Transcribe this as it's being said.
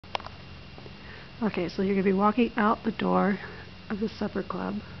Okay, so you're going to be walking out the door of the supper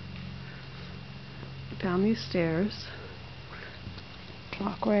club, down these stairs,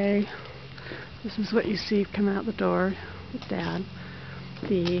 walkway. This is what you see coming out the door with Dad.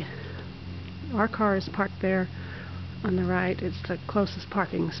 Our car is parked there on the right. It's the closest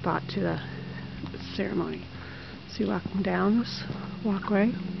parking spot to the ceremony. So you're walking down this walkway.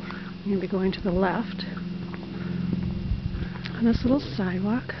 You're going to be going to the left on this little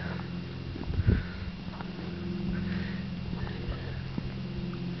sidewalk.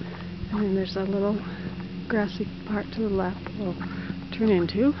 And then there's a little grassy part to the left we'll turn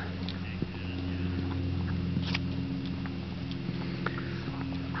into.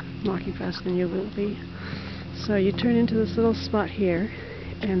 I'm walking faster than you will be. So you turn into this little spot here,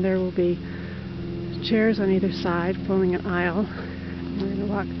 and there will be chairs on either side forming an aisle. And we're going to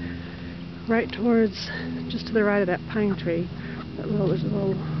walk right towards, just to the right of that pine tree. There's a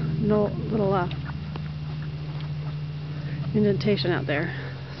little indentation out there.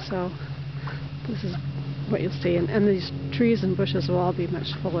 So this is what you'll see, and these trees and bushes will all be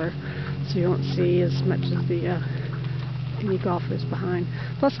much fuller, so you won't see as much of the any golfers behind.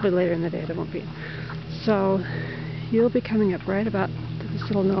 Possibly later in the day there won't be. So you'll be coming up right about to this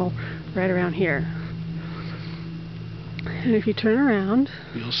little knoll right around here. And if you turn around,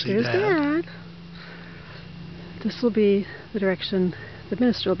 you'll see there's Dad. This will be the direction the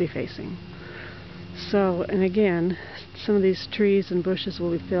minister will be facing. So, and again, some of these trees and bushes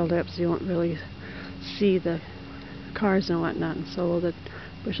will be filled up, so you won't really see the cars and whatnot, and so will the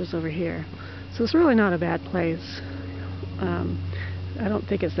bushes over here. So it's really not a bad place. I don't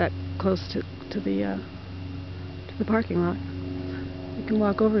think it's that close to the parking lot. You can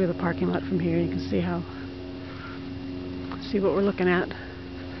walk over to the parking lot from here. You can see what we're looking at.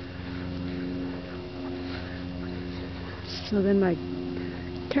 So then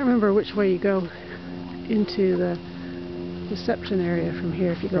can't remember which way you go into the reception area from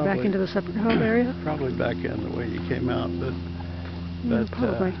here. If you go back into the supper club area? Probably back in the way you came out, but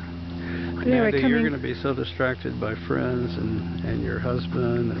probably. But anyway, you're going to be so distracted by friends and your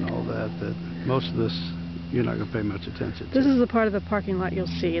husband and all that most of this you're not going to pay much attention to. This is the part of the parking lot you'll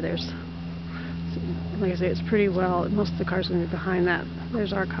see. There's, like I say, it's pretty well. Most of the cars are going to be behind that.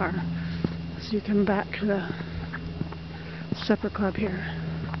 There's our car. So you come back to the supper club here.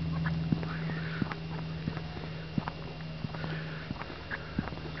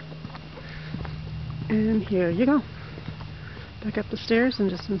 And here you go. Back up the stairs, and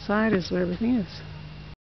just inside is where everything is.